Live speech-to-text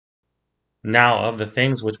Now of the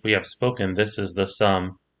things which we have spoken, this is the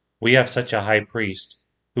sum. We have such a high priest,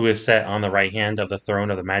 who is set on the right hand of the throne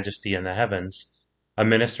of the majesty in the heavens, a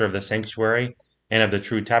minister of the sanctuary and of the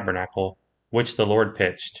true tabernacle, which the Lord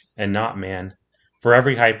pitched, and not man. For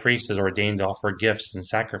every high priest is ordained to offer gifts and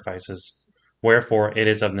sacrifices. Wherefore it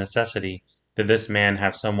is of necessity that this man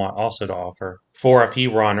have somewhat also to offer. For if he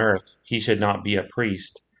were on earth, he should not be a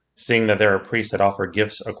priest, seeing that there are priests that offer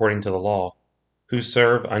gifts according to the law, who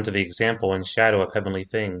serve unto the example and shadow of heavenly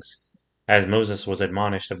things, as Moses was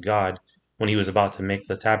admonished of God when he was about to make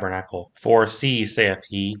the tabernacle. For see, saith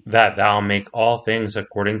he, that thou make all things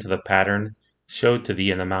according to the pattern showed to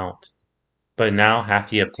thee in the mount. But now hath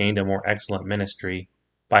he obtained a more excellent ministry,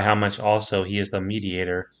 by how much also he is the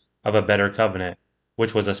mediator of a better covenant,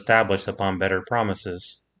 which was established upon better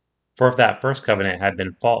promises. For if that first covenant had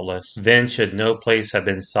been faultless, then should no place have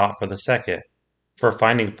been sought for the second. For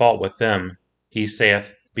finding fault with them, he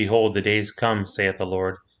saith, Behold, the days come, saith the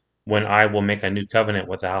Lord, when I will make a new covenant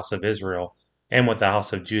with the house of Israel and with the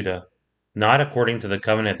house of Judah, not according to the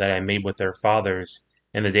covenant that I made with their fathers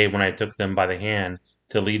in the day when I took them by the hand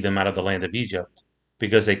to lead them out of the land of Egypt,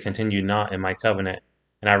 because they continued not in my covenant,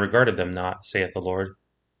 and I regarded them not, saith the Lord.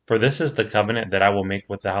 For this is the covenant that I will make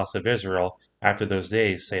with the house of Israel after those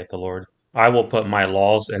days, saith the Lord. I will put my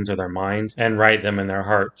laws into their minds, and write them in their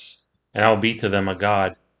hearts, and I will be to them a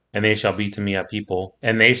God, and they shall be to me a people.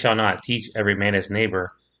 And they shall not teach every man his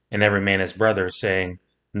neighbor, and every man his brother, saying,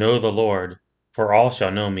 Know the Lord, for all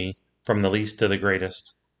shall know me, from the least to the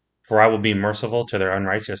greatest. For I will be merciful to their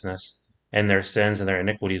unrighteousness, and their sins and their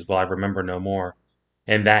iniquities will I remember no more.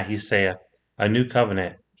 And that he saith, A new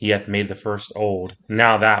covenant, he hath made the first old.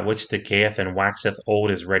 Now that which decayeth and waxeth old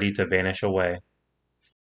is ready to vanish away.